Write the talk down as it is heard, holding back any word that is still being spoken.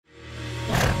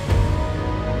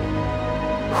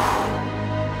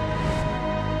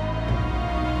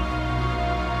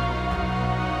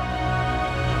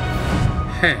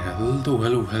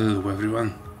Hello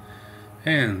everyone,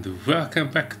 and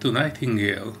welcome back to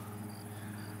Nightingale.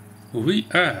 We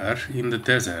are in the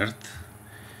desert,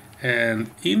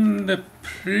 and in the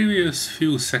previous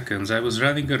few seconds I was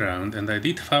running around and I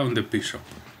did found a bishop.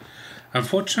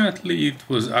 Unfortunately it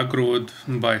was aggroed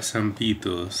by some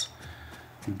beetles.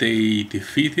 They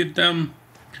defeated them,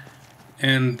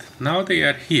 and now they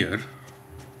are here.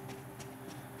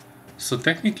 So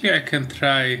technically I can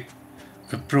try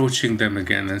approaching them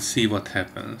again and see what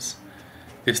happens.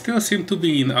 They still seem to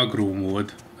be in aggro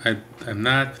mode. I'm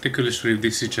not particularly sure if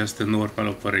this is just the normal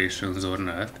operations or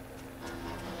not.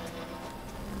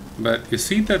 But you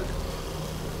see that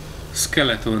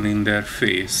skeleton in their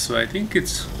face, so I think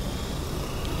it's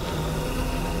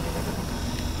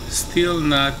still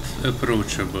not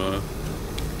approachable.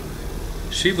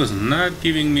 She was not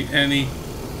giving me any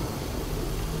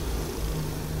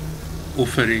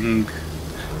offering.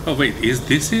 Oh wait, is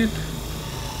this it?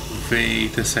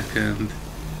 Wait a second.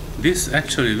 This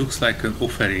actually looks like an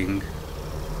offering.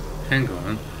 Hang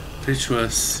on. Ritual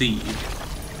seed.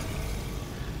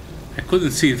 I couldn't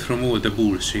see it from all the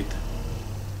bullshit.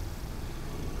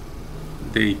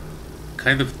 They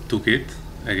kind of took it,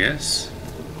 I guess.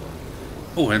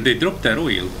 Oh, and they dropped their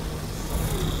oil.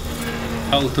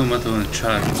 Automaton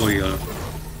charm oil.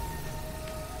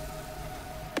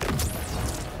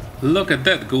 Look at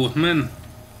that, Goatman.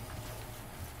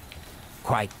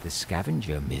 Quite the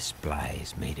scavenger Miss Bly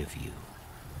is made of you.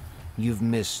 You've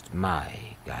missed my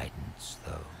guidance,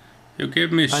 though. You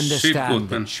gave me shit, Understand Goatman.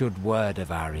 that should word of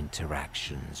our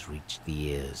interactions reach the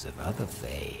ears of other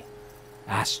Fae,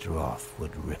 Astaroth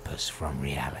would rip us from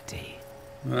reality.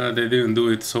 They didn't do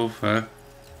it so far.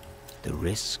 The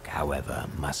risk, however,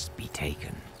 must be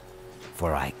taken,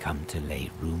 for I come to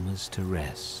lay rumors to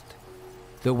rest.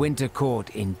 The Winter Court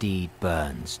indeed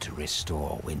burns to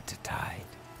restore Wintertide.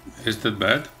 Is that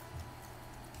bad?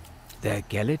 Their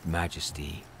Gelid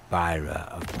Majesty, Byra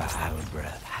of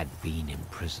Baalbreth, had been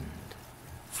imprisoned,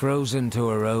 frozen to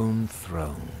her own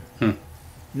throne.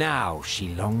 Now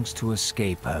she longs to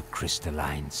escape her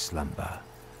crystalline slumber.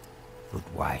 But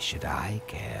why should I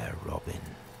care, Robin?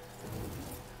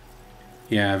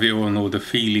 Yeah, we all know the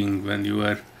feeling when you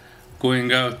are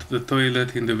going out to the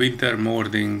toilet in the winter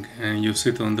morning and you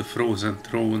sit on the frozen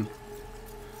throne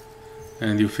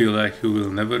and you feel like you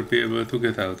will never be able to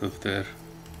get out of there.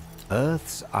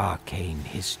 Earth's arcane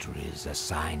histories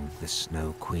assigned the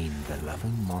Snow Queen the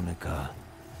loving moniker,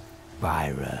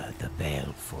 Byra the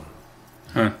Baleful.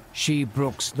 She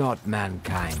brooks not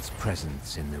mankind's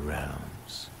presence in the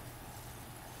realms.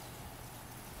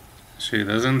 She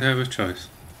doesn't have a choice.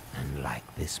 And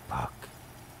like this puck,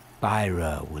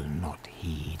 Byra will not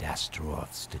heed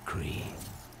Astaroth's decree.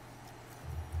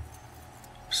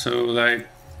 So, like,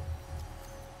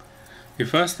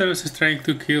 if Astaroth is trying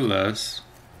to kill us,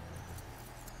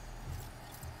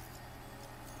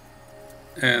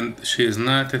 and she is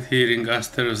not adhering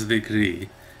Astaroth's decree,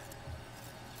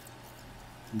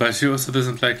 but she also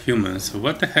doesn't like humans, so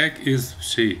what the heck is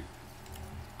she?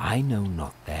 I know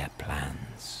not their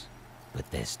plans, but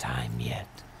there's time yet.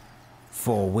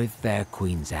 For with their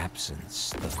queen's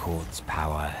absence, the court's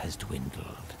power has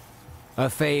dwindled.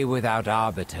 A Fae without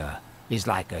arbiter is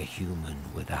like a human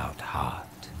without heart.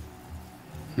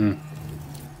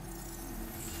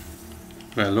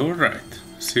 Well, alright.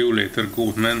 See you later,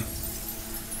 Goatman.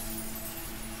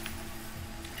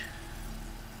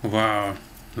 Wow,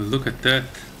 look at that.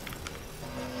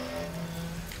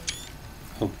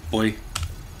 Oh boy.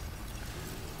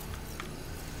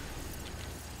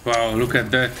 Wow, look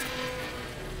at that.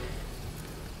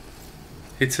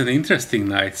 It's an interesting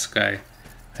night sky.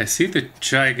 I see the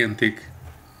gigantic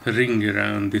ring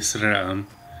around this realm,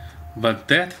 but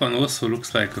that one also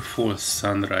looks like a false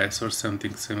sunrise or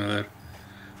something similar.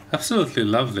 Absolutely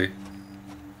lovely.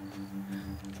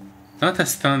 Not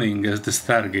as stunning as the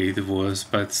Stargate was,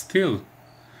 but still,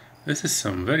 this is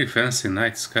some very fancy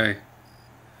night sky.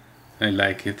 I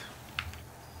like it.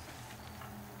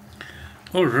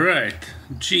 Alright,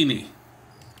 Genie.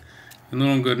 You no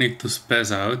longer need to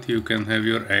spaz out, you can have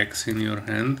your axe in your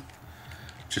hand.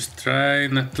 Just try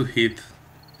not to hit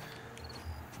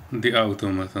the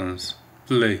automatons,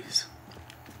 please.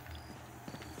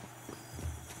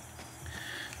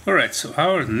 Alright, so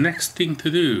our next thing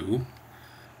to do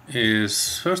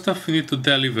is, first off, we need to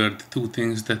deliver the two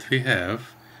things that we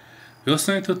have. We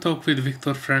also need to talk with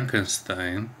Victor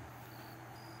Frankenstein.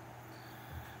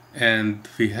 And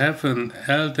we have an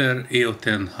Elder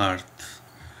Eoten heart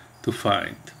to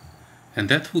find. And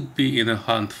that would be in a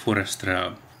Hunt Forest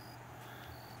realm.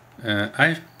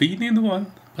 I've been in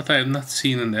one, but I have not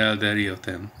seen an Elder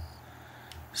Eoten.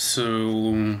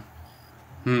 So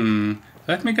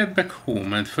Let me get back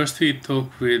home and first we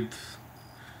talk with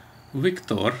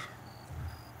Victor,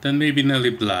 then maybe Nelly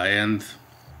Bly, and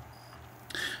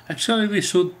actually we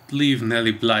should leave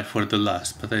Nelly Bly for the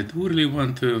last, but I do really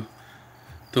want to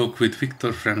talk with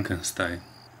Victor Frankenstein.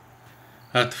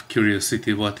 Out of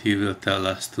curiosity what he will tell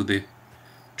us to the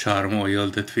charm oil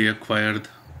that we acquired.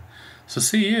 So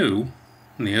see you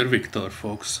near Victor,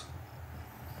 folks.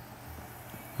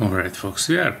 Alright folks,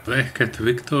 we are back at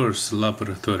Victor's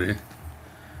laboratory,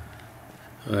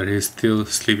 where he's still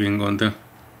sleeping on the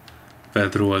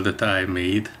bedroll that I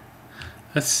made.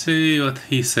 Let's see what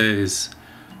he says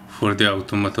for the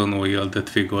automaton oil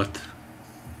that we got.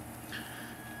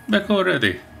 Back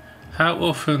already. How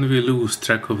often we lose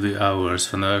track of the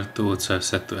hours when our thoughts are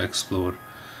set to explore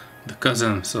the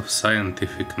chasms of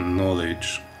scientific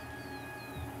knowledge.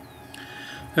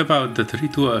 About that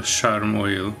ritual charm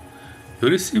oil. You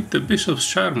received the bishop's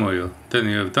charm oil, then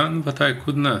you have done what I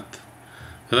could not.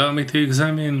 Allow me to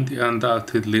examine the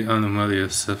undoubtedly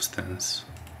anomalous substance.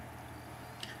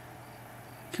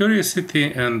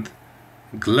 Curiosity and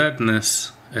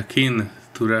gladness akin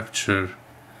to rapture,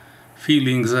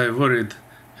 feelings I worried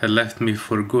had left me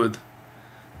for good,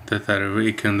 that are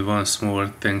awakened once more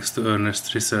thanks to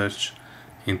earnest research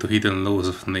into hidden laws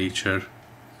of nature.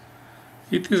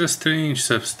 It is a strange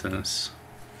substance.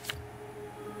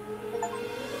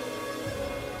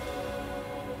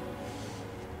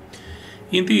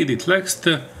 Indeed, it lacks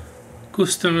the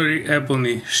customary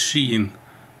ebony sheen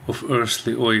of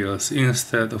earthly oils.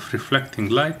 Instead of reflecting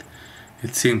light,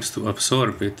 it seems to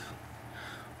absorb it.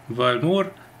 While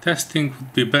more testing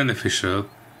would be beneficial,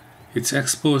 its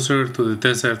exposure to the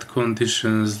desert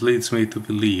conditions leads me to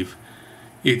believe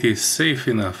it is safe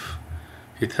enough.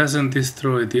 It hasn't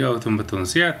destroyed the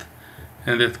automatons yet,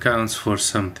 and that counts for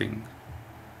something.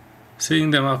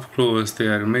 Seeing them up close, they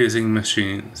are amazing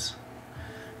machines.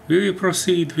 Will you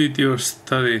proceed with your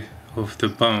study of the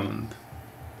bound?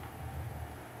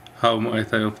 How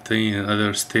might I obtain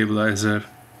another stabilizer?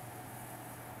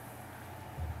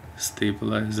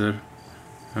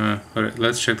 Alright,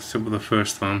 let's check the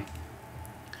first one.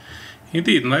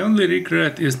 Indeed, my only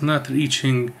regret is not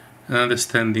reaching an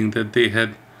understanding that they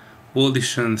had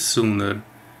volition sooner.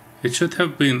 It should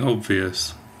have been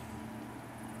obvious.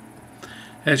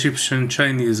 Egyptian,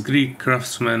 Chinese, Greek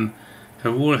craftsmen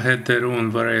have all had their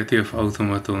own variety of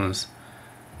automatons.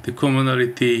 The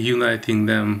commonality uniting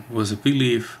them was a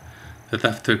belief that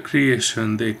after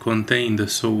creation they contained a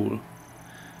soul,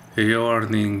 a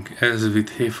yearning as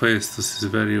with Hephaestus'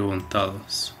 very own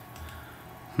Talos.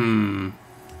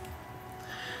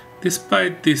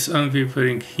 Despite this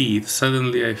unwavering heat,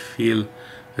 suddenly I feel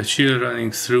a chill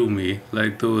running through me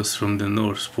like those from the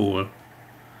North Pole.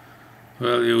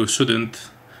 Well, you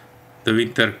shouldn't. The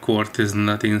winter court is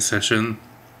not in session.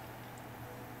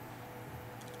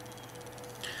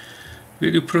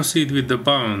 Will you proceed with the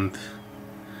bound?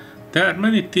 There are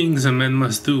many things a man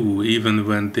must do, even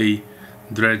when they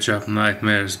dredge up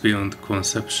nightmares beyond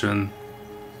conception.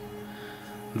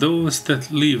 Those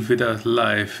that live without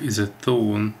life is a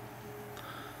tone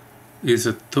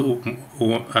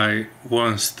I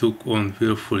once took on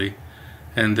willfully,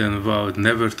 and then vowed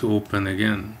never to open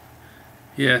again.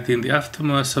 Yet in the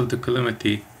aftermath of the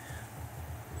calamity,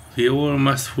 we all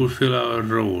must fulfill our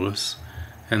roles,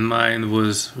 and mine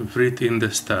was writ in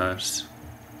the stars.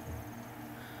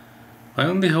 My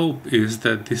only hope is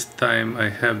that this time I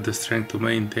have the strength to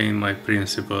maintain my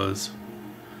principles.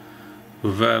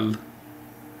 Well,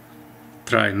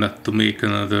 try not to make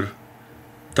another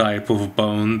type of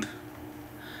bound.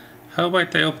 How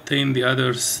might I obtain the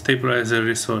other stabilizer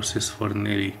resources for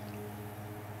Nelly?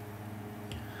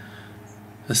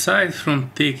 Aside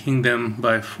from taking them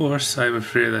by force, I'm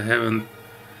afraid I haven't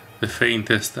the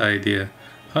faintest idea.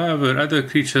 However, other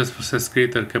creatures possess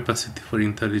greater capacity for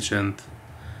intellect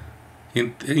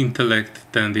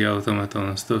than the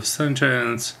automatons. Those sun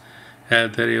giants,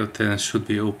 earlyaccess should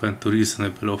be open to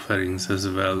reasonable offerings as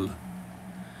well.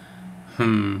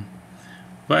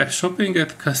 While shopping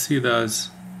at Cassida's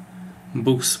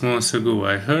books months ago,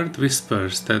 I heard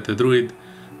whispers that the druid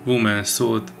woman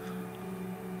sought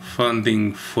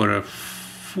funding for a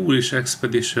foolish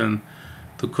expedition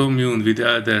to commune with the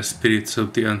elder spirits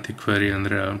of the antiquarian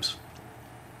realms.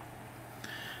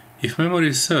 If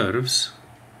memory serves,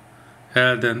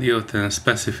 Elden Eoten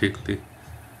specifically,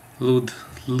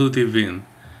 Ludivine,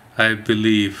 I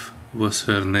believe, was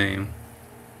her name.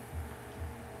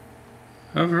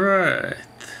 Alright.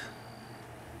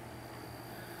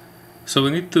 So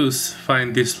we need to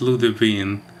find this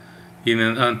Ludivine in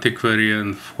an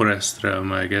antiquarian forest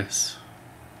realm, I guess.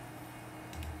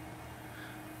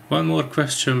 One more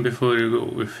question before you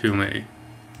go, if you may.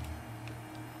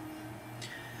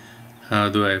 How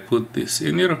do I put this?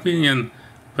 In your opinion,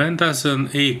 when does an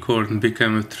acorn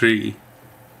become a tree?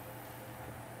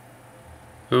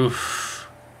 Oof.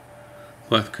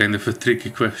 What kind of a tricky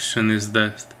question is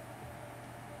that?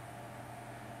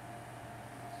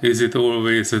 Is it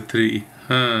always a tree?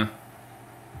 Huh?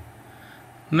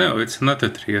 No, it's not a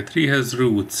tree. A tree has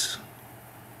roots.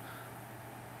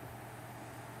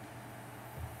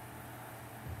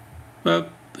 Well,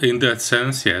 in that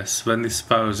sense, yes, when it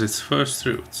sprouts its first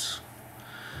roots.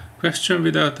 Question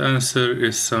without answer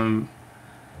is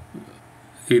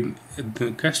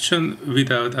question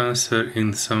without answer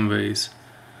in some ways.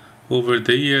 Over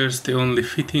the years, the only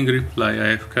fitting reply I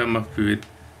have come up with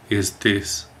is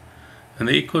this. An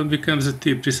acorn becomes a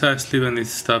tree precisely when it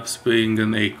stops being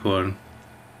an acorn.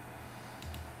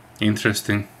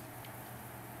 Interesting.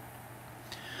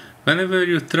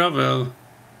 Whenever travels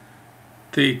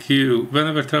take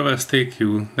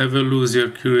you, never lose your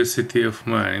curiosity of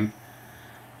mind.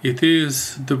 It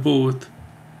is the boat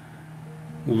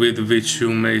with which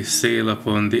you may sail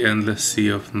upon the endless sea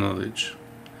of knowledge.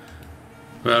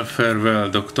 Well,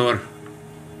 farewell, Doctor.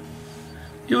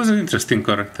 He was an interesting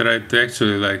character. I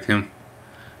actually liked him.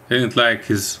 I didn't like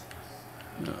his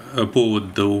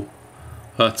abode though.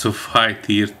 Lots of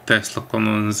high-tier Tesla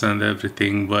cannons and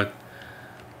everything, but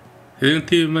he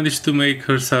didn't even manage to make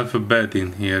herself a bed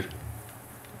in here.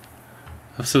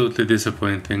 Absolutely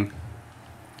disappointing.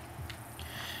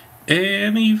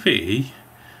 Anyway,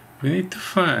 we need to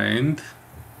find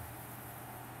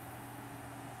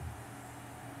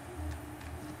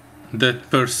that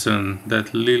person,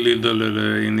 that Lily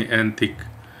in the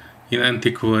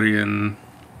antiquarian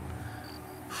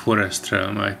forest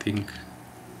realm, I think.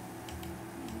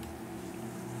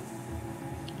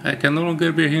 I can no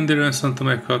longer be a hindrance onto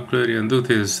my Calcularian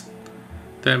duties.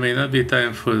 There may not be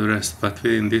time for the rest, but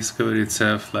within discovery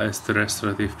itself lies the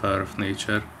restorative power of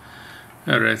nature.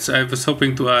 Alright, so I was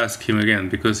hoping to ask him again,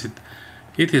 because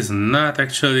it is not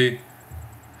actually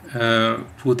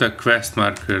put a quest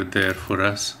marker there for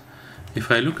us.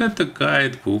 If I look at the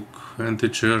guidebook and the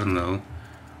journal,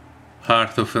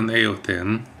 Heart of an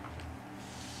Eoten,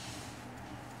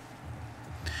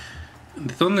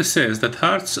 it only says that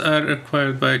hearts are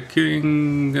acquired by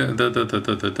killing... No,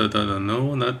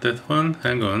 not that one.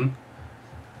 Hang on.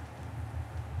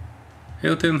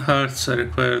 Eoten hearts are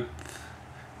acquired...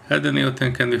 Elden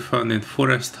Eoten can be found in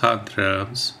forest hunt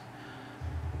realms.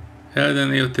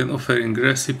 Elden Eoten offering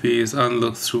recipes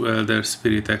unlocked through Elder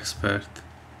Spirit Expert.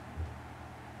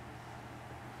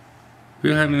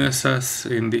 Wilhelminus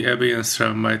in the Abyss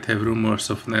realm might have rumors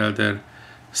of an Elder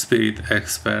Spirit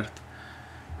Expert.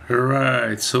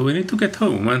 Right, so we need to get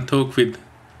home and talk with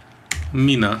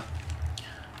Mina.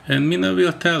 And Mina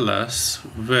will tell us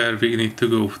where we need to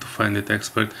go to find that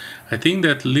expert. I think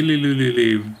that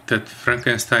Lily, that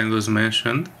Frankenstein was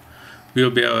mentioned,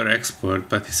 will be our expert,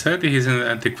 but he said he's in the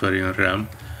antiquarian realm,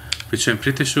 which I'm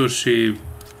pretty sure she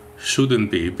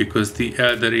shouldn't be, because the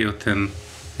Elder Eoten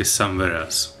is somewhere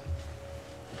else.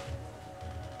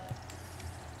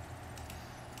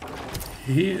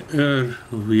 Here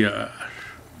we are.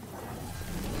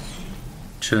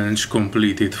 Challenge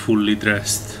completed, fully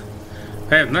dressed.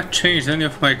 I have not changed any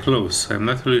of my clothes. I'm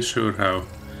not really sure how.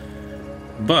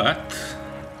 But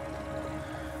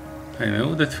I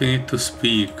know that we need to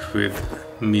speak with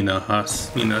Mina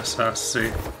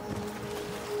Sasse.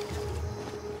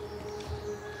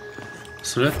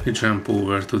 So let me jump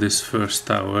over to this first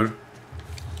tower.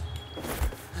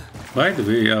 By the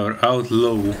way, our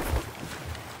outlaw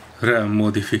realm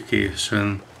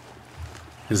modification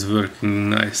is working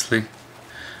nicely.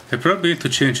 I probably need to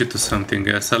change it to something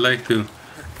else. I like to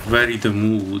vary the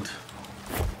mood.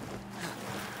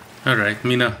 Alright,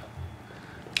 Mina,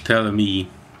 tell me.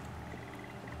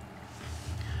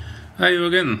 Hi you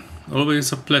again,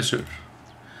 always a pleasure.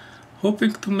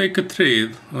 Hoping to make a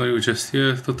trade, or you just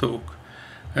here to talk?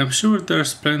 I'm sure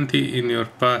there's plenty in your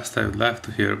past I would love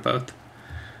to hear about.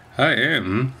 I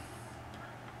am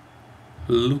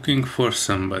looking for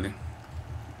somebody.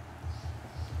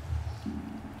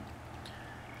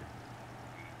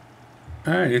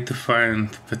 I need to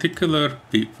find particular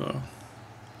people.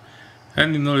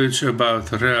 Any knowledge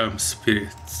about realm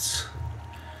spirits.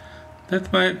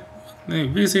 That might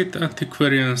visit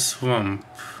Antiquarian Swamp,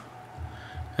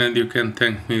 and you can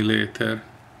thank me later.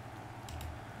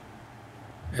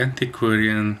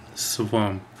 Antiquarian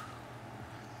Swamp.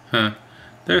 Huh.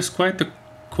 There's quite a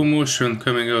commotion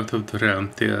coming out of the realm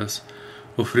tales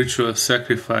of ritual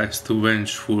sacrifice to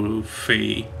vengeful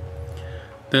fae.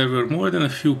 There were more than a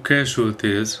few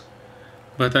casualties,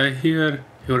 but I hear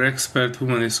your expert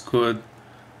woman is called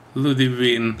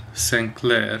Ludivine St.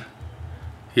 Clair,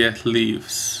 yet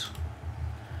lives.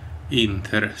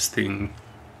 Interesting.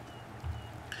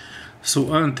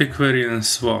 So, antiquarian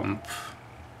swamp.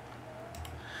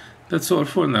 That's all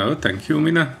for now. Thank you,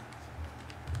 Mina.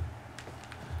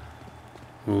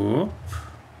 Whoop.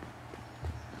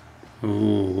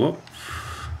 Whoop.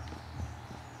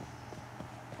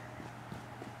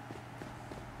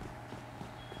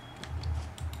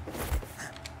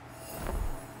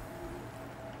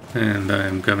 And I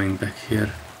am coming back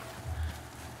here.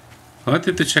 I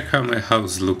wanted to check how my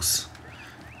house looks.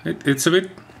 It's a bit,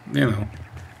 you know,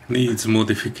 needs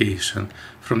modification.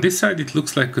 From this side it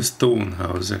looks like a stone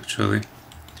house actually.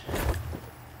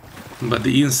 But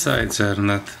the insides are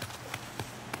not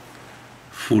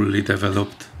fully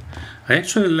developed. I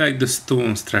actually like the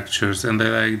stone structures and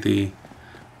I like the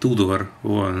Tudor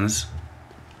ones.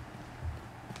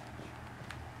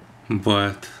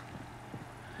 But,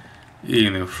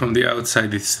 you know, from the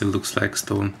outside it still looks like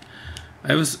stone.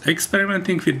 I was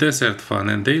experimenting with desert one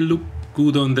and they look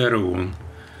good on their own.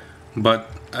 But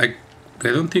I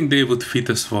don't think they would fit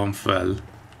a swamp well.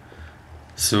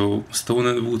 So, stone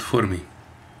and wood for me.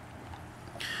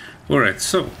 Alright,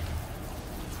 so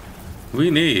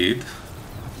we need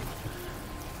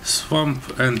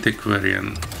swamp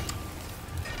antiquarian.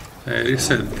 I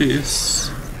reset this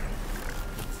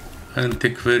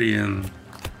antiquarian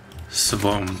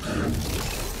swamp.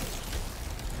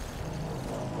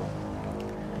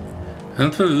 I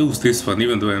don't want to lose this one,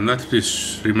 even though I'm not really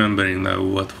remembering now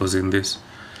what was in this.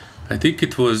 I think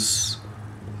it was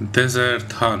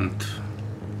Desert Hunt.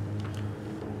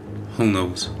 Who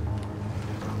knows?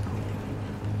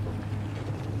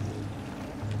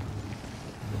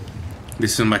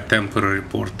 This is my temporary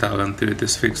portal until it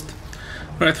is fixed.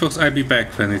 Alright folks, I'll be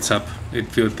back when it's up.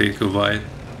 It will take a while.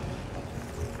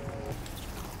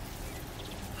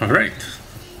 Alright,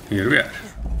 here we are.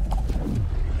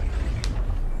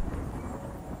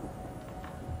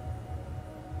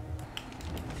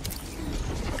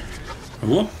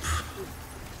 Whoop.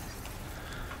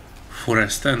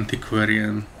 Forest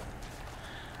Antiquarian.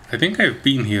 I think I've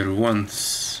been here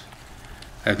once.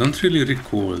 I don't really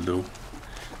recall though.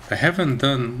 I haven't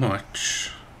done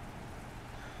much.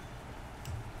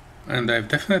 And I've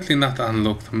definitely not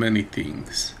unlocked many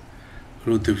things.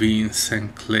 Ludwig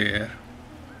St. Clair.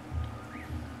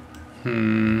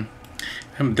 I'm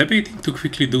debating to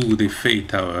quickly do the Fate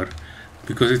Tower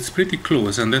because it's pretty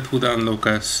close and that would unlock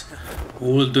us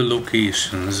all the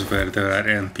locations where there are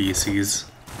NPCs.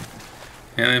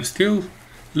 And I'm still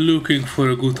looking for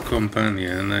a good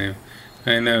companion.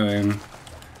 I know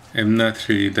I'm not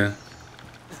really the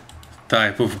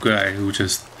type of guy who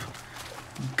just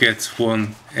gets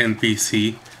one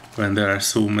NPC when there are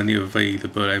so many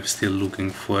available. I'm still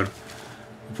looking for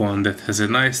one that has a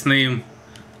nice name,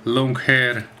 long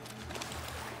hair,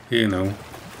 you know,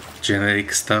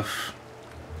 generic stuff.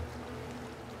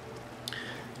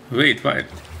 Wait, why?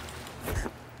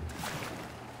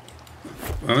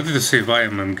 I wanted to say why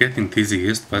I'm getting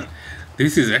dizziest, but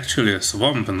this is actually a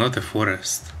swamp, not a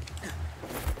forest.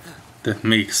 That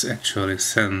makes actually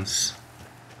sense.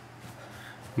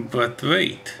 But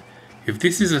wait, if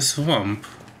this is a swamp,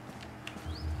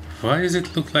 why does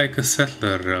it look like a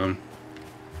settler realm?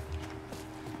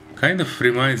 Kind of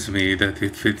reminds me that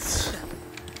it fits.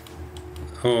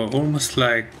 Oh, almost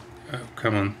like. Oh,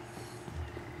 come on.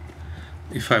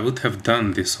 If I would have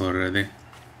done this already.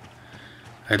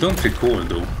 I don't recall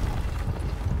though.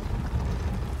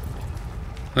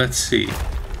 Let's see.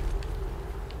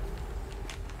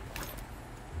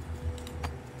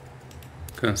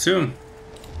 Consume.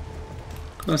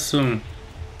 Consume.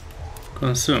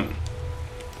 Consume.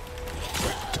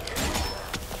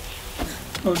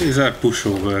 Oh, these are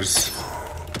pushovers.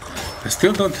 I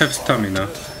still don't have stamina.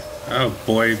 Oh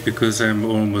boy, because I'm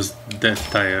almost dead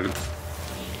tired.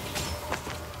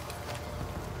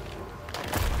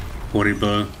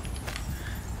 Horrible.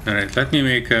 Alright, let me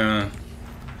make a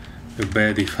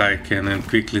bed if I can and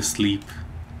quickly sleep.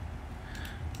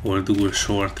 Or do a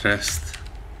short rest.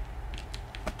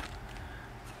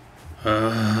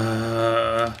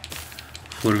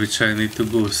 For which I need to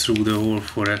go through the whole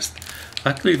forest.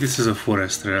 Luckily this is a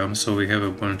forest realm, so we have a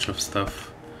bunch of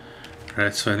stuff.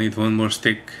 Right, so I need one more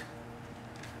stick.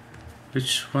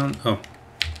 Which one? Oh,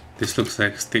 this looks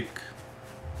like a stick.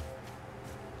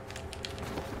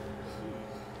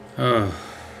 Oh,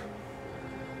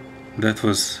 that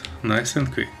was nice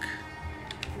and quick.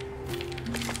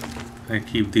 I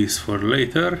keep these for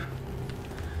later.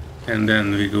 And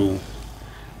then we go.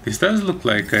 This does look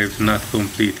like I've not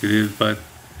completed it, but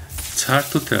it's hard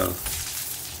to tell.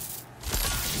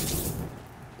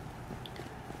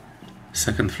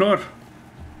 Second floor.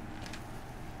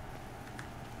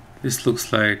 This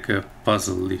looks like a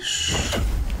puzzle-ish.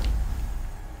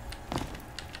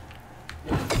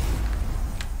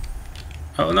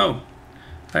 Oh no!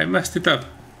 I messed it up!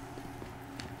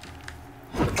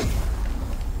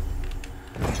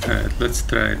 Alright, let's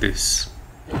try this.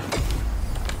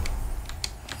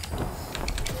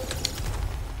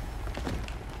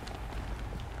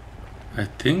 I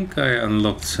think I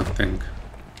unlocked something.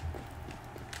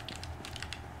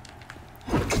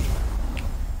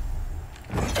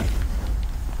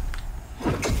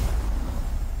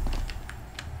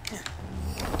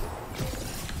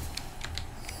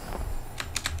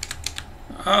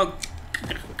 Oh,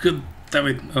 good damn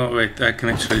it. Oh wait, I can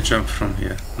actually jump from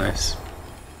here. Nice.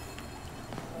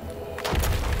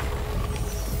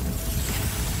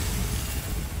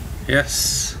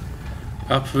 Yes,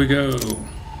 up we go.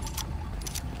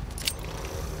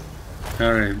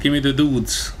 Alright, give me the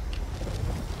dudes.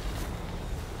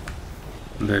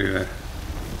 There you are.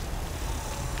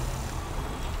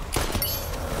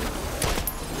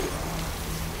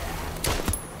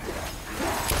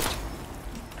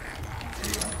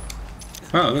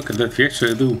 Wow, look at that, we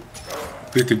actually do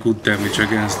pretty good damage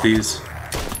against these.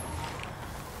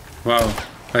 Wow,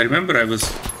 I remember I was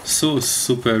so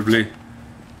superbly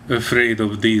afraid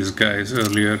of these guys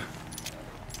earlier.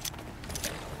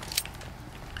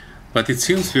 But it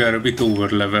seems we are a bit over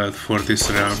leveled for this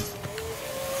round.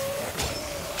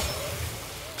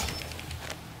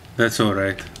 That's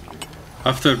alright.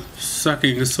 After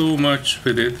sucking so much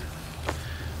with it,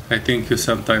 I think you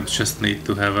sometimes just need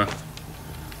to have a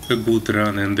good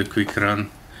run and a quick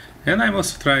run. And I'm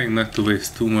also trying not to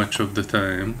waste too much of the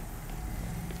time.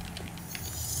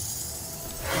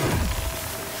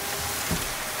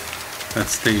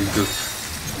 Let's take the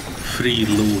free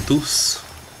Lotus.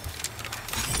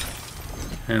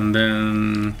 And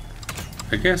then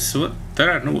I guess what, there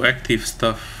are no active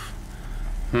stuff.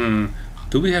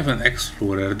 Do we have an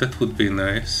explorer? That would be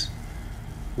nice.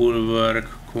 Bulwark,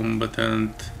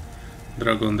 combatant,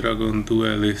 dragon,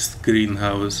 duelist,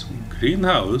 greenhouse.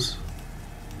 Greenhouse?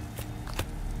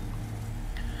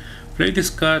 Play this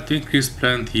card to increase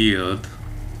plant yield.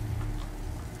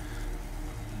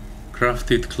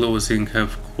 Crafted clothing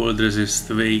have cold resist,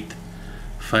 weight,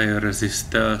 fire resist,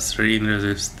 stealth, rain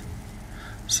resist.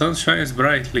 Sun shines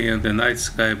brightly and the night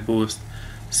sky boasts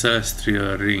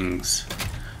celestial rings.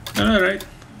 Alright,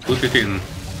 put it in.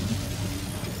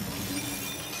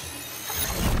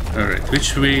 Alright,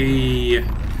 which way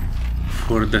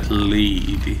for that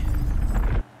lady?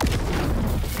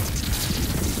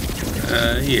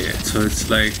 Yeah, so it's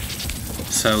like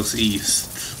southeast.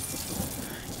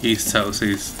 East,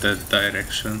 southeast, that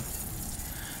direction.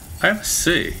 I must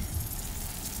say,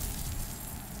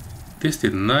 this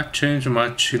did not change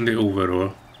much in the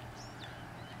overall.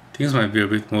 Things might be a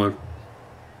bit more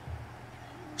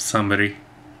summery.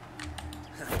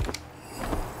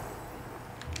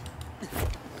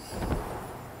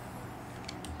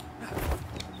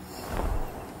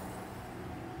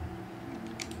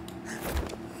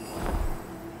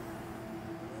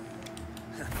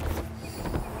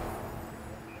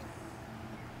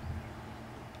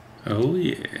 Oh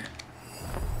yeah.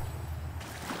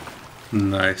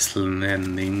 Nice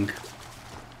landing.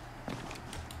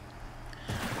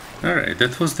 Alright,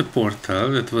 that was the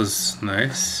portal, that was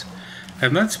nice.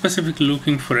 I'm not specifically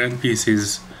looking for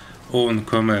NPCs on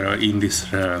camera in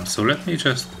this realm, so let me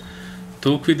just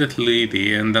talk with that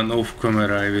lady and then off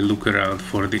camera I will look around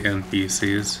for the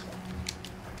NPCs.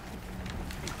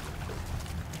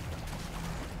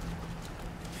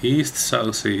 East,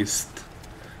 southeast,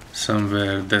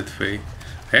 somewhere that way.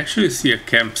 I actually see a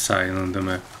camp sign on the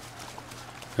map.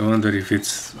 I wonder if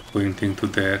it's pointing to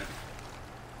there.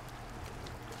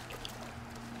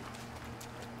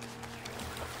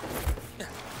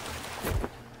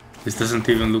 This doesn't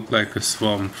even look like a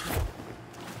swamp.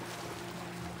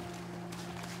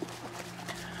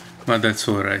 But that's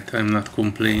alright, I'm not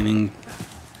complaining.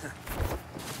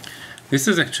 This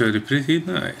is actually pretty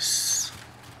nice.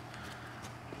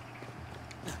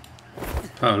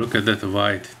 Oh, look at that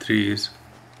white trees.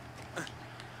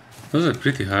 Those are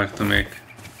pretty hard to make.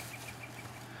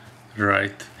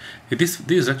 Right.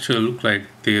 These actually look like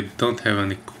they don't have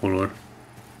any color.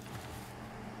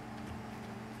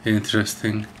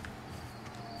 Interesting.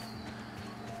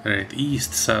 Right,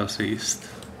 east, southeast.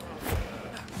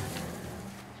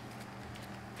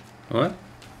 What?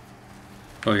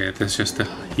 Oh yeah, that's just a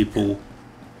hippo.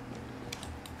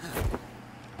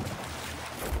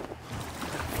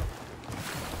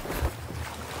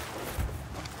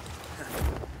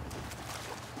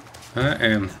 I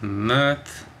am not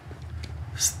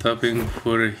stopping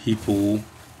for a hippo.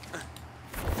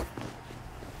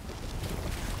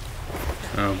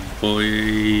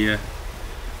 boy. I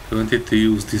wanted to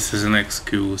use this as an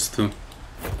excuse to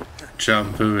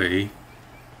jump away.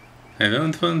 I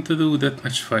don't want to do that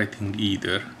much fighting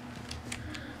either.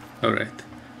 Alright.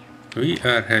 We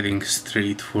are heading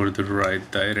straight for the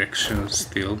right direction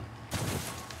still.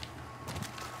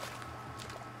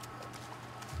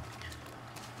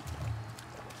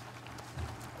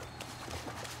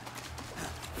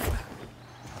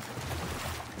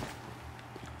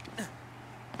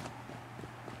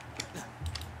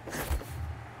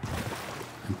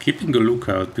 I'm keeping a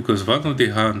lookout because one of the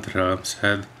hunt realms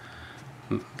had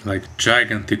like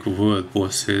gigantic world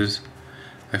bosses.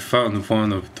 I found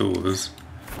one of those,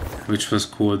 which was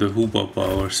called a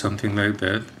Hubaba or something like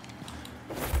that,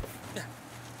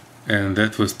 and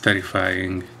that was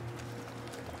terrifying.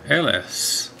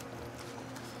 LS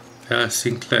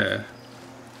Sinclair.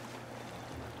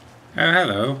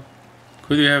 Hello.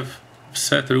 Could you have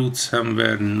set root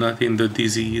somewhere not in the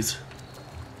disease?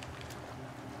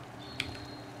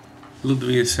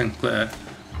 Ludwig Sinclair.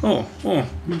 Oh,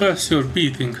 bless your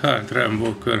beating heart,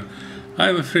 Ramwalker.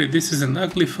 I'm afraid this is an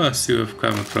ugly fuss you have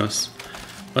come across,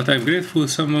 but I'm grateful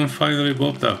someone finally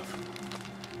bobbed up.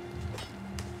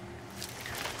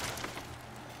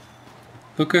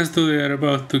 Look as though they are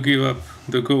about to give up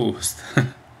the ghost.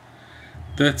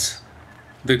 That's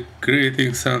the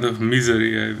grating sound of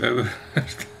misery I've ever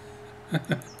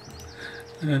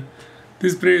heard.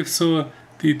 This brave soul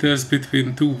teeters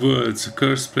between two worlds. A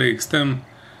curse plagues them,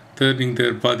 turning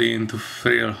their body into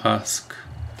frail husk.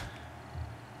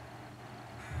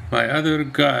 My other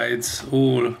guides,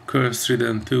 all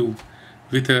curse-ridden too,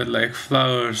 withered like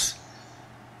flowers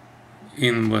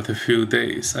in but a few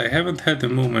days. I haven't had a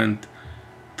moment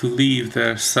to leave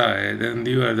their side, and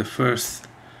you are the first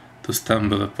to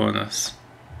stumble upon us.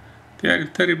 They are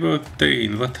in terrible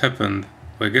pain. What happened?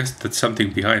 Well, I guess that's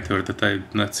something behind her that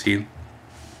I've not seen.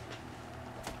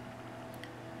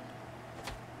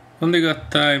 Only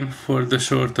got time for the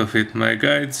short of it, my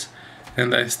guides,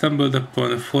 and I stumbled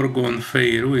upon foregone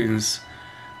Fey ruins.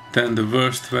 Then the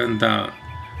worst went down.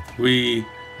 We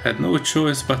had no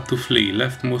choice but to flee,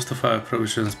 left most of our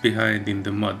provisions behind in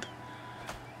the mud.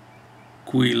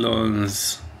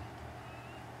 Quilons.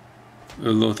 A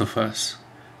lot of us.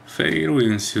 Fey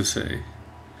ruins, you say?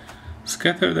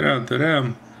 Scattered around the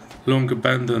realm, long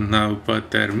abandoned now,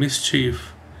 but their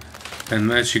mischief and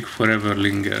magic forever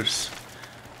lingers.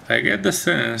 I get the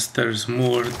sense there's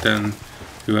more than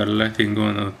you are letting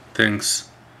on. Oh, thanks,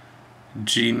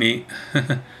 Genie.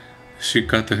 She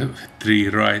cut a tree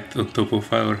right on top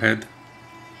of our head.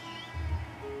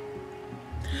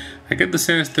 I get the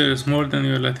sense there's more than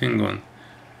you're letting on.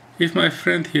 If my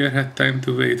friend here had time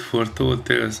to wait for tall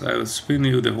tales, I would spin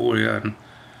you the whole yarn.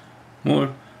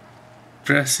 More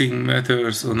pressing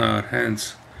matters on our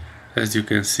hands, as you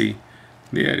can see.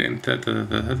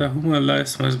 The human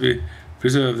lives must be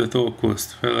preserved at all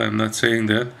costs. Well, I'm not saying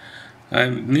that.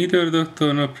 I'm neither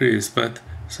doctor nor priest, but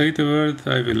say the word,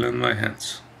 I will lend my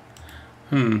hands.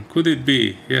 Could it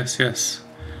be? Yes.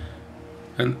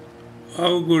 An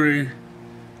augury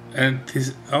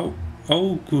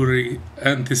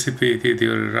anticipated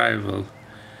your arrival.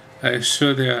 I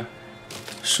should have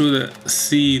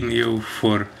seen you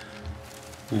for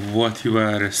what you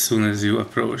are as soon as you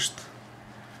approached.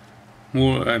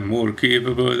 I'm more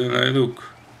capable than I look.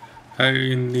 Are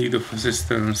you in need of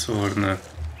assistance or not?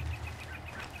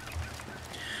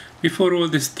 Before all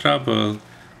this trouble,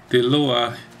 the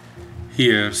Loa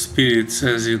here, spirits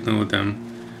as you know them,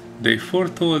 they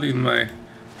foretold in my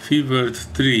fevered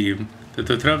dream that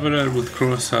a traveler would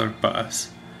cross our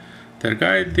path. Their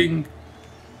guiding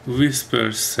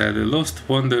whispers said a lost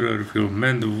wanderer will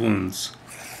mend wounds,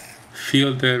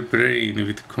 fill their brain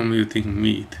with commuting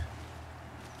meat.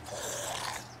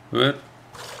 What?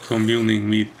 Communing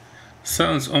meat?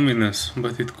 Sounds ominous,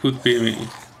 but it could be me.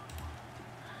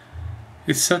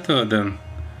 It's settled then.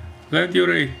 Lend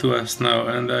your aid to us now,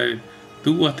 and I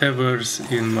do whatever's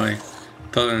in my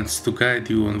talents to guide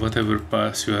you on whatever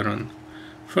path you are on.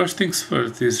 First things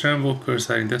first, these ramwalkers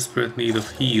are in desperate need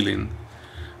of healing.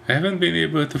 I haven't been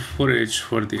able to forage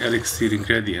for the elixir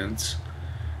ingredients.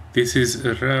 If this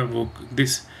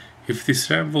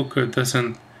ramwalker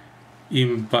doesn't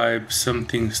imbibe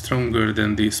something stronger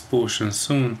than these potions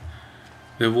soon,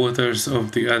 the waters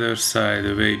of the other side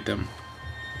await them.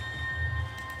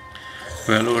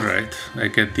 Well, alright, I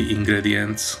get the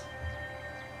ingredients.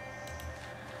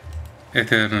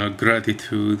 Eternal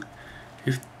gratitude.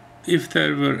 If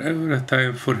there were ever a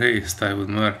time for haste, I would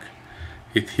mark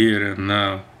it here and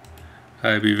now.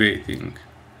 I'll be waiting.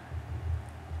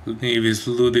 Name is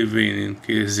Ludwig in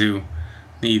case you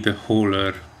need a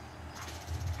hauler.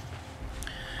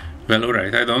 Well,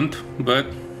 alright, I don't, but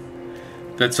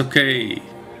that's okay.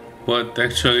 What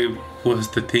actually was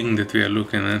the thing that we are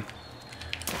looking at?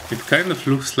 It kind of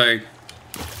looks like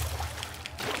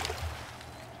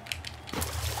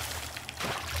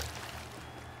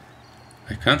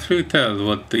I can't really tell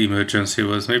what the emergency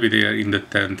was. Maybe they are in the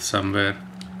tent somewhere.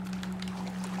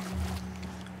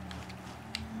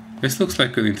 This looks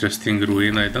like an interesting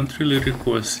ruin. I don't really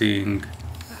recall seeing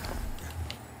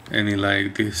any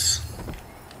like this.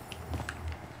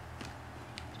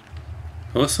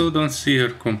 Also don't see her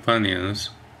companions.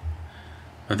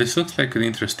 But this looks like an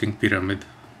interesting pyramid.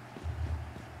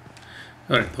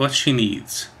 Alright, what she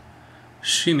needs?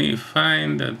 She needs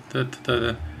find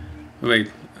that.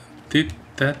 Wait,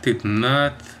 that did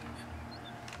not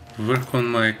work on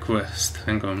my quest.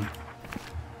 Hang on.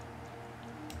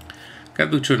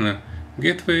 Cadu journal.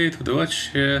 Gateway to the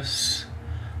watch, yes.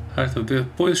 Heart of the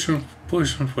potion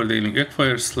for the healing.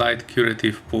 Acquire slight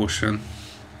curative potion.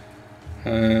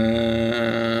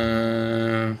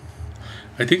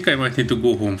 I think I might need to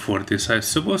go home for this. I'm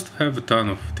supposed to have a ton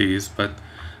of these, but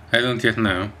I don't yet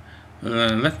know.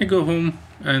 Let me go home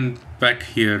and back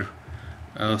here.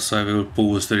 Also, I will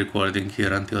pause the recording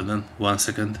here until then. 1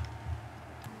 second.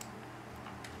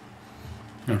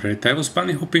 Alright, I was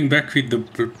bunny hopping back with the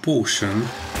potion.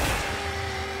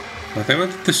 But I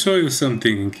wanted to show you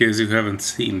something in case you haven't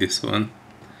seen this one.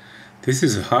 This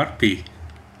is a harpy.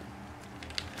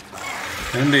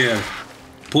 And they are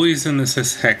poisonous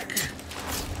as heck.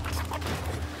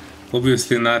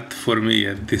 Obviously not for me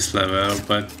at this level,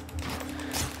 but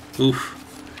oof.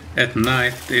 At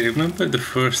night, I remember the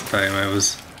first time I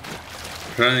was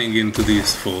running into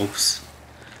these folks.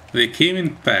 They came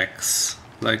in packs,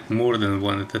 like more than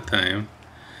one at a time.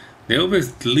 They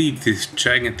always leave these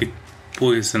gigantic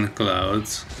poison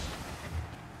clouds.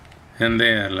 And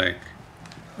they are like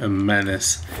a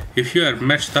menace. If you are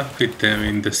matched up with them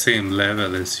in the same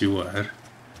level as you are,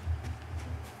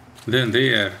 then they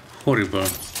are horrible.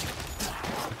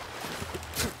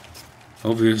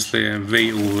 Obviously I'm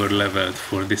way over leveled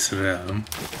for this realm.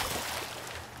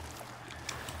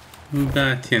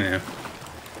 But you know,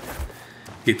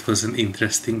 it was an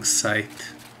interesting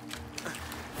sight.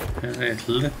 Alright,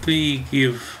 let me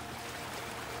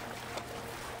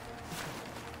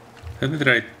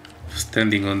try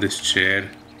standing on this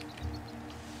chair.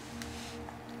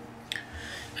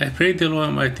 I pray the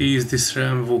Lord might ease this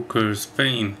ram walker's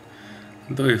pain,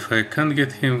 though if I can't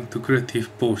get him to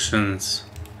curative potions,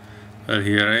 well,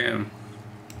 here I am.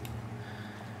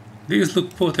 These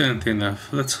look potent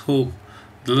enough. Let's hope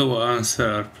the lower answer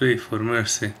our plea for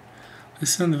mercy.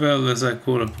 Listen well as I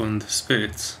call upon the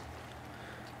spirits.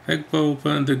 Egba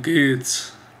open the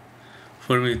gates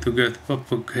for me to get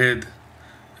Papa Head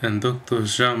and Dr.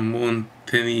 Jean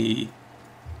Montagny.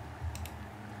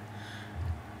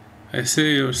 I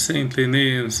say your saintly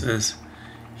names as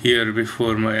here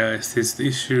before my eyes is the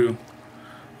issue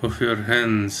of your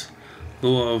hands.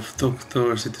 Law of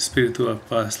doctors, it is spiritual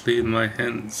path lead my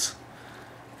hands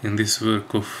in this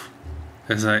work of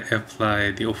as I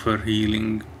apply the offer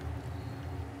healing.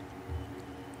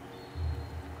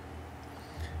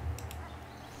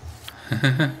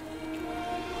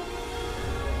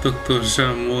 Dr.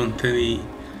 Jean Montagny,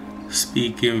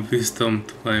 speak in wisdom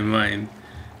to my mind.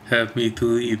 Help me to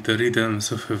lead the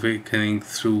rhythms of awakening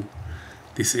through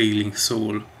this ailing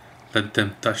soul. Let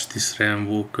them touch this ram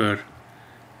walker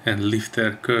and lift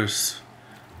their curse.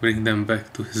 Bring them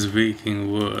back to his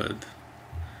waking world.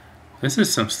 This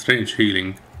is some strange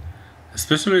healing,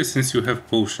 especially since you have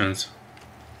potions.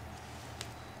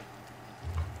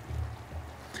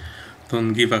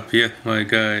 Don't give up yet, my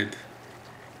guide.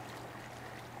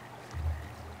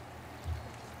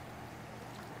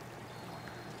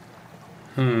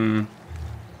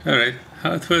 Alright,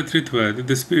 heartfelt ritual. Did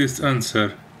the spirits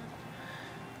answer?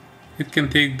 It can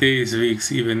take days,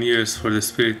 weeks, even years for the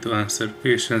spirit to answer.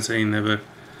 Patience ain't never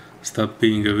stop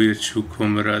being a virtue,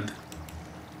 comrade.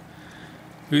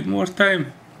 With more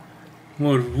time,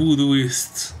 more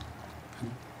voodooists,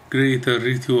 greater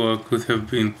ritual could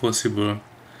have been possible.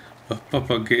 But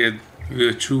Papa Gade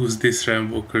will choose this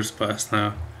Ramwalker's path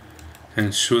now.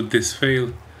 And should this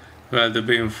fail, well, the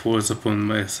blame falls upon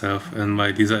myself and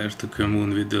my desire to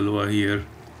commune with the Loa here.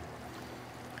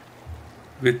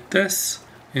 With this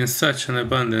in such an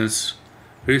abundance,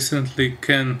 recently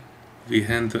can we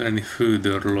handle any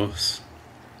further loss?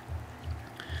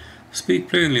 Speak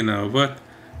plainly now, what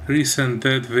recent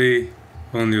dead weigh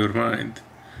on your mind?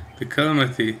 The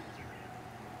calamity?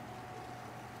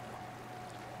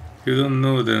 You don't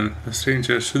know then, a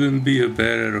stranger shouldn't be a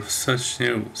bearer of such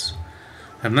news.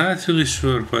 I'm not really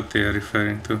sure what they are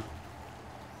referring to.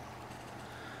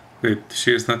 Wait,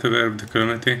 she is not aware of the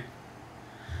calamity?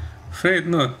 Afraid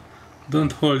not.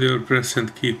 Don't hold your breath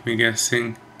and keep me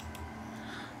guessing.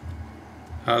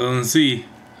 Allons-y,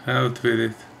 out with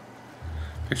it.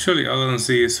 Actually,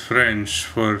 allons-y is French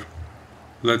for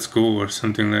let's go or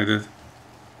something like that.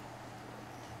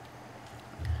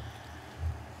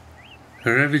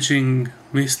 Ravaging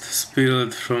mist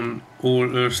spilled from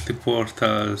all earthly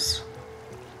portals.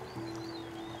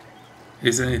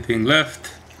 Is anything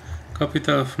left?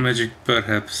 Capital of magic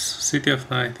perhaps. City of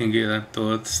Nightingale and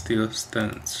thought still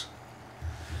stands.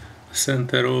 The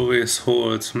center always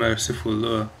holds merciful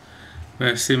law.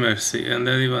 Mercy, mercy. And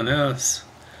anyone else?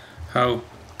 How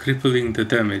crippling the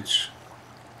damage.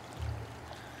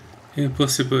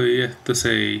 Impossible yet to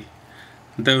say.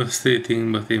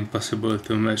 Devastating but impossible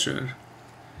to measure.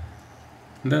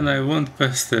 Then I won't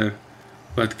pester,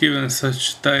 but given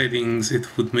such tidings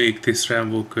it would make this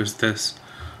Ramwalker's death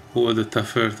all the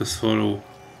tougher to swallow.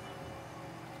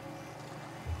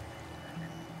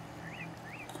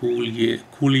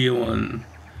 Coulion.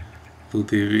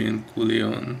 Ludivine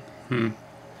Coulion.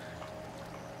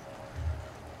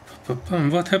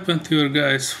 What happened to your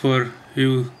guys for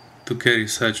you to carry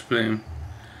such blame?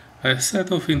 I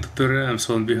set off into the realms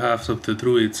on behalf of the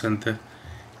druids and the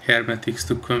hermetics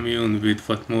to commune with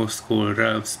what most call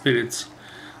realm spirits,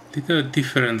 little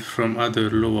different from other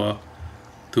Loa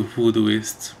to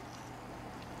voodooists.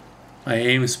 My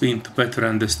aim has been to better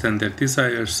understand their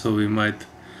desires so we might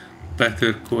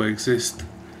better coexist.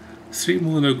 3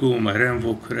 moons ago my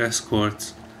Ramwalker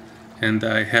escorts and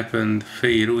I happened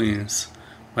Fey ruins.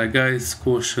 My guides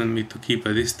cautioned me to keep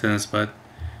a distance, but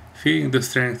feeling the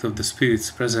strength of the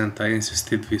spirits present, I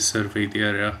insisted we survey the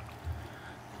area.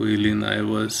 Quillin I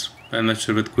was. I'm not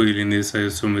sure what Quillin is, I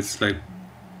assume it's like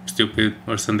stupid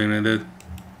or something like that.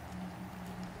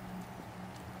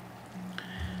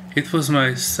 It was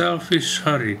my selfish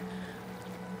hurry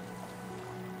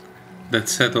that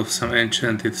set off some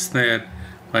enchanted snare.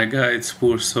 My guide's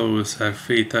poor souls are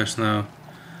fate-touched now,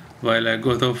 while I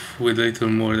got off with little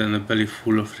more than a belly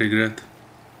full of regret.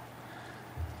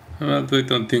 Well, I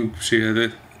don't think she had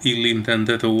it ill intent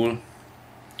at all.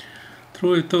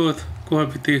 Truly thought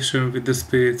cohabitation with the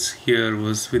spirits here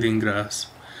was within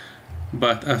grasp,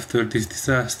 but after this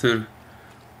disaster,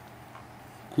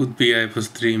 could be I was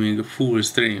dreaming a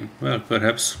fool's dream. Well,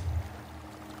 perhaps.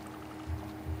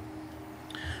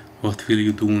 What will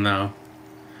you do now?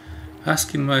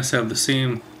 Asking myself the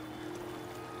same.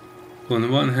 On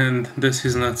one hand, this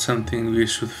is not something we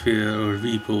should fear or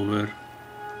weep over.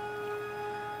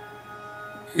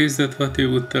 Is that what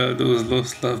you would tell those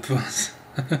lost loved ones?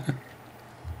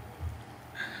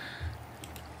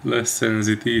 Less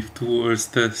sensitive towards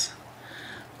death.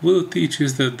 Voodoo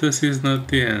teaches that this is not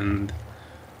the end.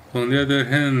 On the other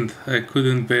hand, I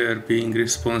couldn't bear being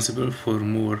responsible for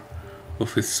more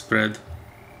of its spread.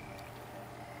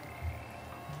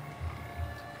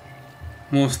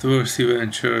 Most worthy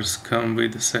ventures come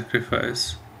with a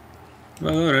sacrifice.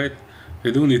 Well, alright,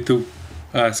 I do need to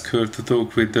ask her to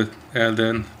talk with the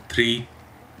Elden tree.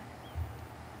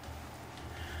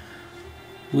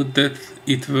 Would that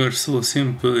it were so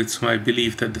simple. It's my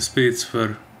belief that the spirits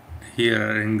were here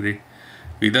are angry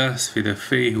with us, with the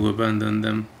Fae who abandoned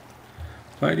them.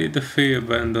 Why did the Fae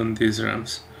abandon these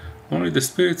realms? Only the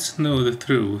spirits know the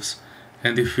truth,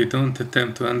 and if we don't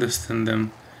attempt to understand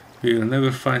them, we will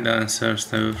never find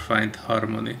answers, never find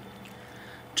harmony.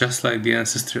 Just like the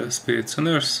ancestral spirits on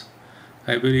Earth,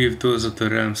 I believe those of the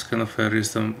realms can offer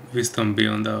wisdom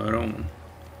beyond our own.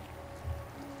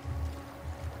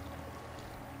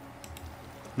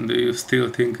 Do you still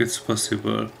think it's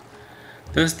possible?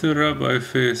 That's the rub I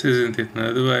face, isn't it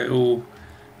now? Do I owe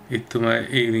it to my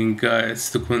ailing guides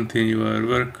to continue our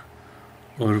work?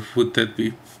 Or would that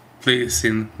be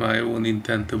placing my own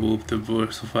intent above the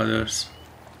words of others?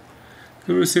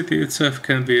 Curiosity itself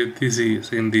can be a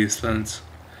disease in these lands.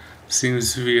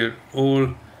 Seems we're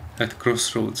all at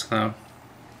crossroads now.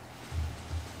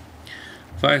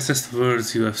 Wisest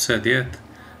words you have said yet.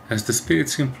 As the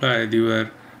spirits implied, you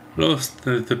were lost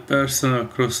at the personal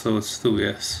crossroads too,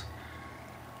 yes.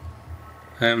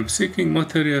 I am seeking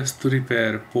materials to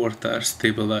repair Portar's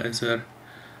stabilizer.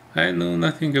 I know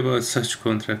nothing about such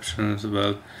contraptions.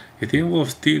 Well, it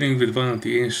involves dealing with one of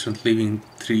the ancient living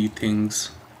tree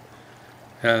things.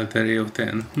 Elder.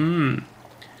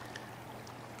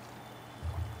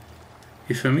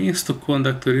 If a means to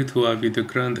conduct a ritual with the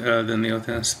Grand Elden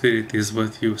Eoten spirit is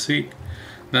what you seek,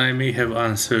 then I may have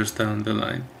answers down the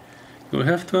line. You'll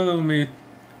have to allow me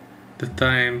the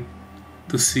time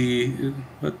to see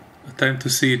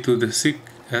to the sick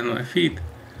at my feet.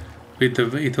 With the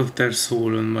weight of their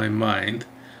soul on my mind,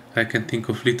 I can think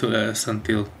of little else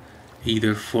until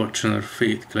Either fortune or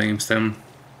fate claims them.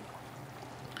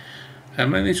 I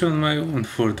manage on my own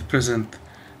for the present.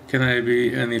 Can I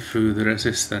be any further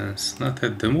assistance? Not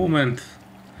at the moment,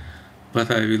 but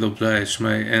I will oblige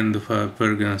my end of our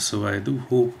bargain, so I do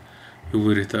hope you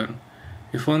will return.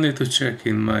 If only to check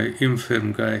in my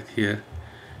infirm guide here.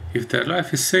 If their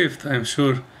life is saved, I'm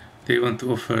sure they want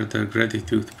to offer their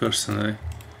gratitude personally.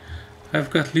 I've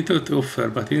got little to offer,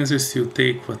 but insist you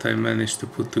take what I managed to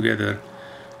put together.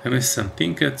 I missed some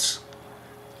trinkets.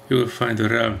 You will find a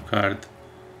realm card.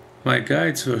 My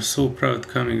guides were so proud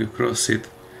coming across it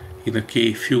in a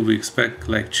cave few weeks back,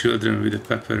 like children with a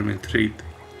peppermint treat.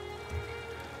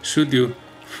 Should you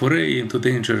foray into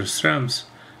dangerous realms,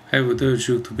 I would urge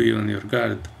you to be on your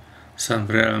guard. Some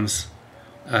realms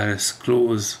are as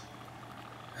close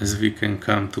as we can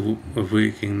come to a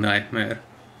waking nightmare.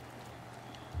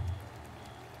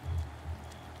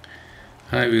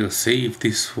 I will save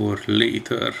this for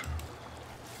later.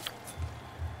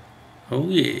 Oh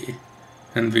yeah,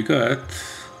 and we got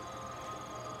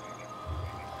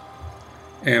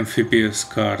amphibious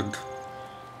card.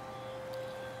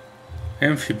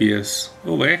 Amphibious.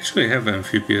 Oh, I actually have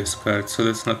amphibious cards, so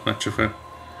that's not much of a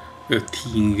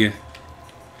thing.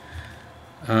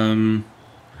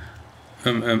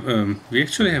 We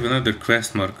actually have another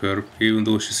quest marker, even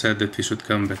though she said that we should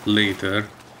come back later.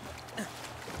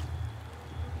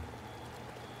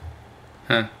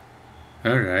 Huh.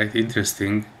 Alright,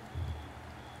 interesting.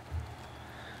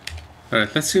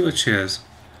 Alright, let's see what she has.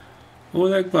 Oh,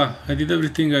 like, bah, I did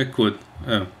everything I could.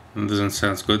 Oh, that doesn't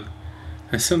sound good.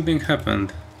 Has something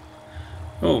happened?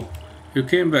 Oh, you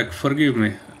came back, forgive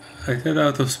me. I had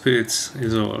out of spirits,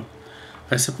 is all.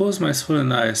 I suppose my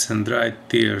swollen eyes and dried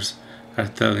tears are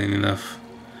telling enough.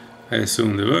 I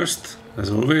assume the worst, as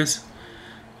always.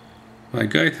 My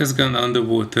guide has gone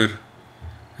underwater,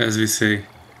 as we say.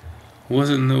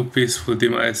 Wasn't no peaceful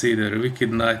demise either, a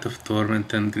wicked night of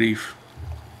torment and grief.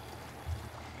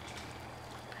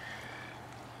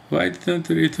 Why didn't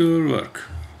you read your work?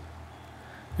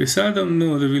 We seldom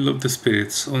know the will of the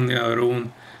spirits, only our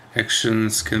own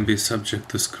actions can be subject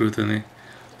to scrutiny,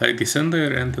 like this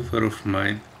entire endeavor of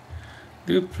mine.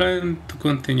 Do you plan to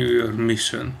continue your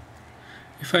mission?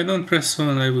 If I don't press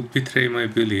on, I would betray my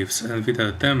beliefs, and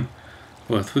without them,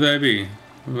 what would I be?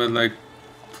 Well, like,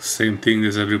 the same thing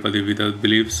as everybody without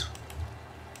beliefs.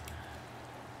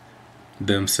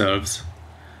 Themselves.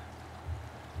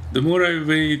 The more I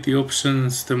weigh the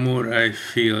options, the more I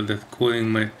feel that calling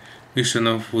my mission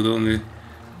off would only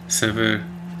serve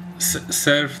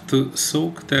to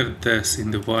soak their deaths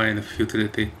in the wine of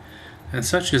futility, and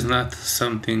such is not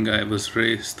something I was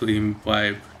raised to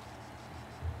imbibe.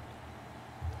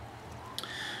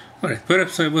 Alright,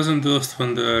 perhaps I wasn't the lost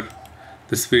wonder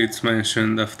the spirits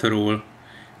mentioned after all.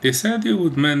 They said you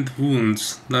would mend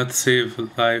wounds, not save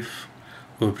life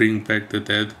or bring back the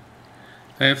dead.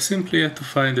 I have simply yet to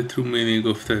find the true meaning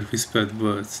of their whispered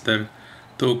words, their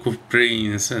talk of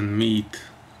brains and meat.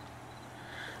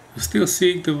 You still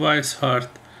seek the wise heart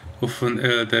of an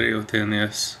elder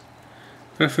Eothenius,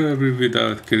 preferably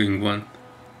without killing one.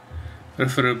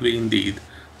 Preferably indeed.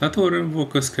 Not all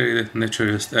walkers carry that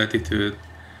naturalist attitude.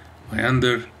 My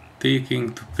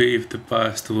undertaking to pave the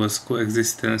path towards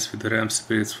coexistence with the ram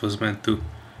spirits was meant to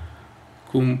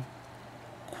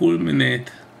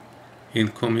culminate in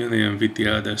communion with the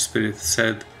other spirits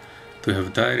said to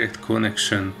have direct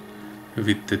connection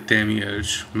with the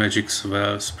demiurge magic's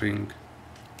wellspring.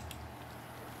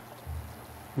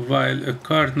 While a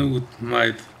Carnoot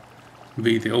might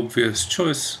be the obvious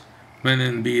choice, men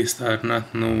and beasts are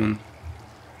not known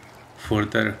for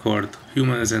their accord.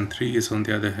 Humans and trees, on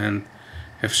the other hand,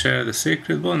 have shared a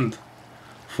sacred bond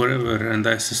forever, and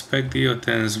I suspect the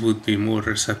Eothens would be more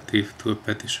receptive to a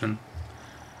petition.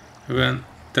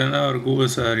 Then our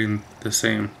goals are in the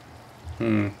same.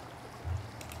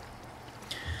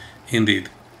 Indeed.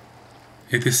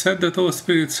 It is said that all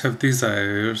spirits have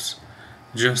desires,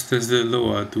 just as the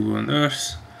Loa do on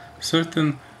Earth.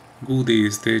 Certain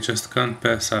goodies they just can't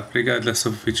pass up, regardless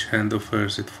of which hand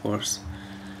offers it forth.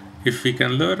 If we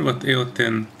can learn what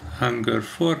Eothen hunger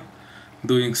for,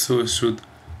 doing so should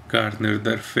garner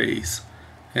their faith.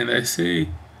 And I say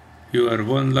you are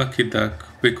one lucky duck,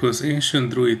 because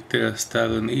ancient druid tales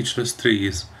tell on ageless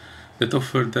trees that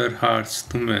offer their hearts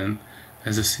to men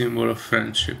as a symbol of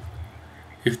friendship.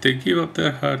 If they give up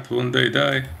their heart, won't they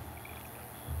die?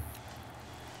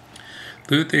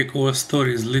 Do you take all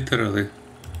stories literally?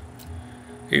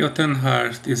 Eothen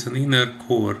heart is an inner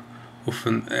core of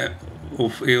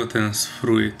Eothen's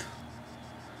fruit.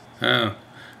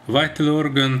 Vital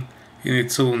organ in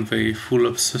its own way, full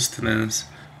of sustenance,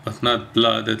 but not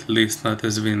blood, at least not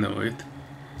as we know it.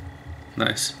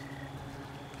 Nice.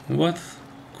 What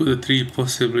could a tree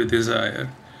possibly desire?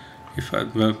 If I,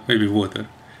 well, maybe water.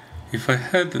 If I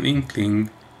had an inkling,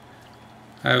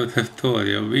 I would have told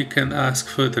you. We can ask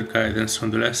further guidance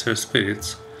from the lesser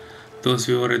spirits, those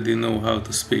we already know how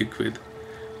to speak with.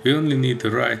 We only need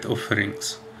the right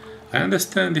offerings. I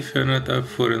understand if you're not up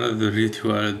for another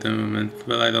ritual at the moment.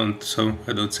 Well, I don't, so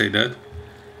I don't say that.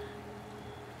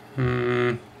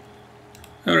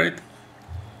 Alright.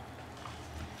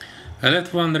 I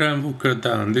let one ram hooker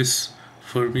down. This,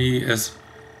 for me, as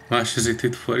much as it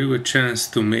did for you, a chance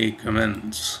to make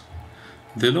amends.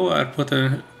 The law are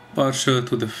partial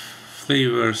to the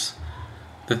flavors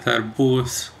that are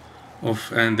both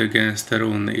of and against their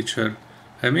own nature.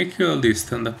 I make you a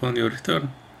list, and upon your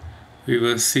return, we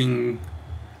will sing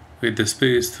with the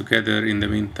spirits together. In the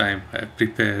meantime, I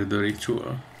prepared the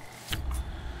ritual.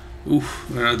 Oof,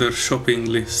 another shopping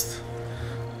list.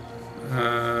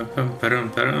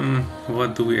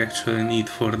 What do we actually need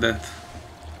for that?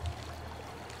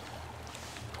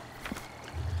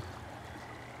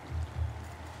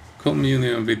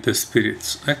 Communion with the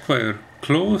spirits. Acquire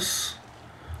clothes,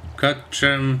 cut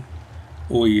gem,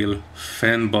 oil,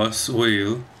 fenbus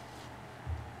oil.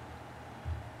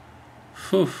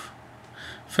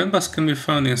 Fenbus can be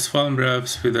found in Swarm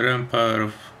Realms with a RAM power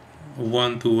of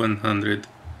 1 to 100.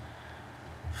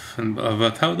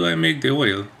 But how do I make the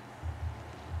oil?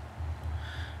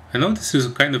 I know this is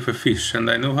kind of a fish, and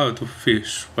I know how to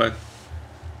fish, but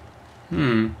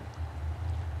I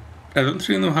don't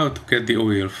really know how to get the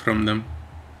oil from them.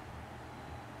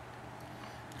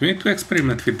 We need to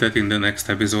experiment with that in the next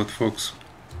episode, folks.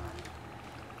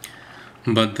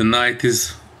 But the night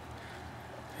is,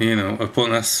 you know,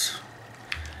 upon us.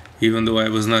 Even though I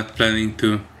was not planning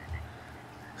to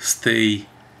stay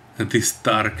this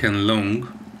dark and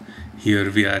long, here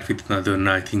we are with another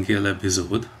Nightingale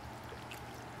episode.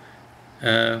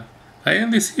 I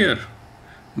end this here,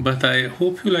 but I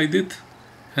hope you liked it,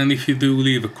 and if you do,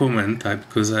 leave a comment,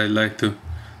 because I like to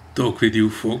talk with you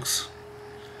folks.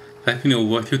 Let me know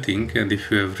what you think, and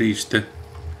if you have reached the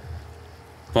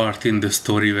part in the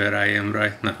story where I am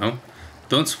right now,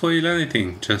 don't spoil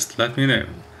anything, just let me know.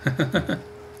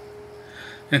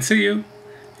 And see you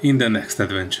in the next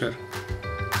adventure.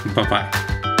 Bye bye.